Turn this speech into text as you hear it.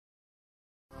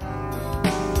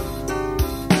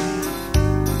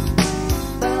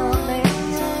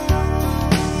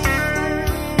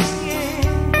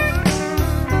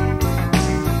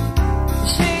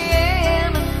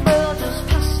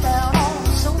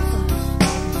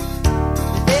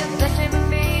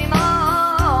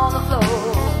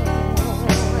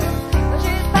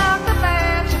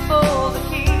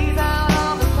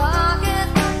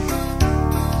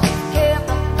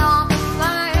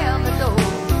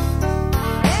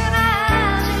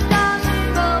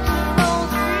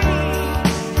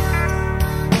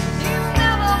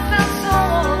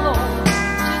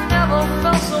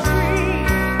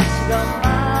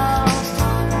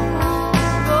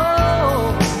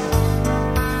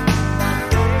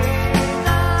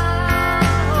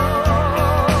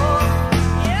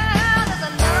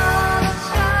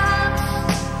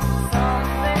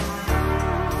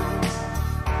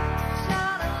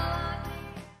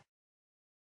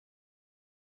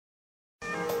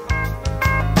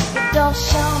don't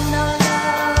show no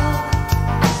love.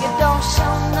 You don't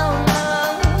show no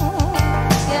love.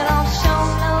 You don't show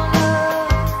no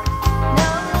love.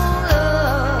 No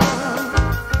love.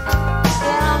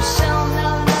 You don't show no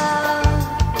love.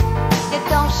 You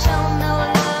don't show no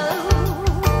love.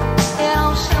 You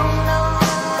don't show no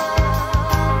love.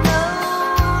 No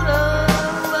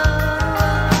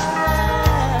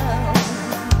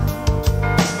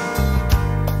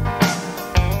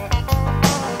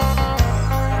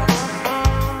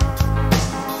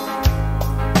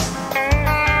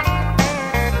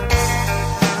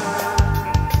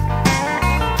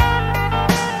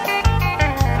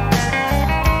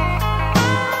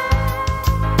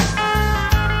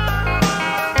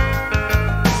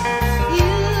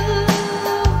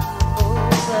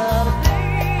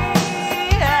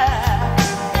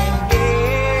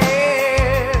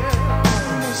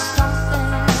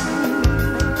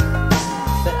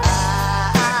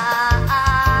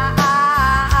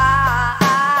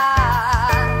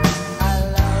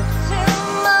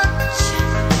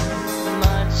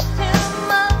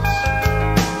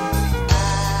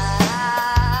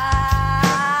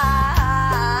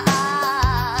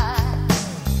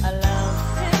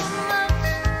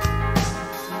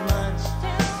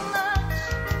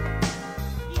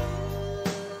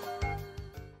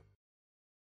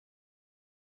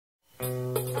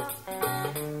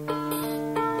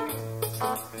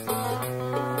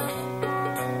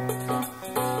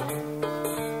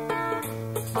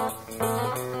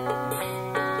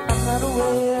I'm not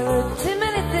aware of too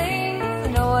many things. I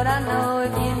know what I know,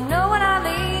 if you know what I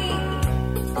mean.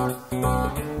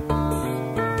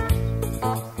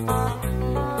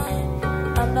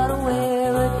 I'm not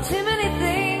aware of too many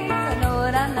things. I know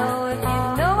what I know, if you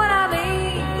know what I mean.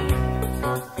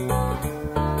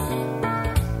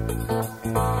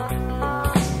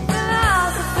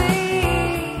 Philosophy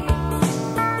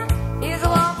is a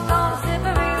walk on a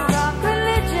slippery rock.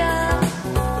 Religion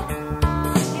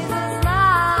is a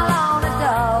smile on a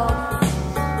dog.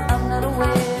 I'm not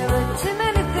aware of too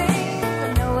many things.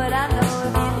 I know what I know,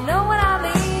 if you know what I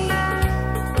mean.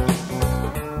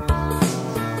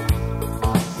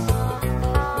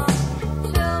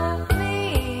 Show me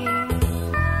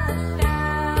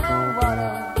shallow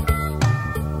water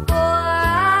before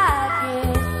I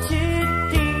get too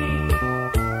deep.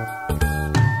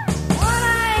 What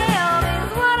I am is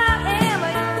what I am,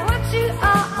 and what you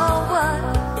are or what.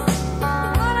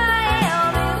 What I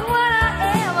am is what I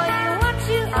am, and what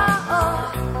you are or.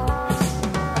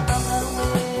 I'm not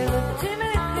aware of too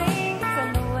many things. I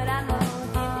know what I know,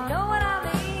 if you know what I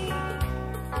mean.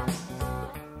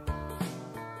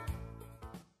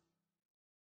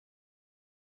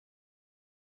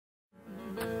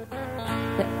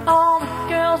 That all the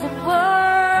girls at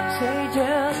work say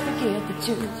just forget the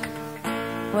truth.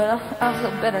 Well, I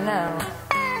feel better now.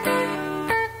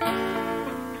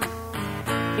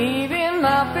 Even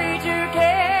my preacher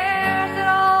cares that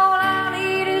all I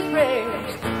need is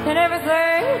rest, and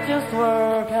everything just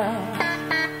work out.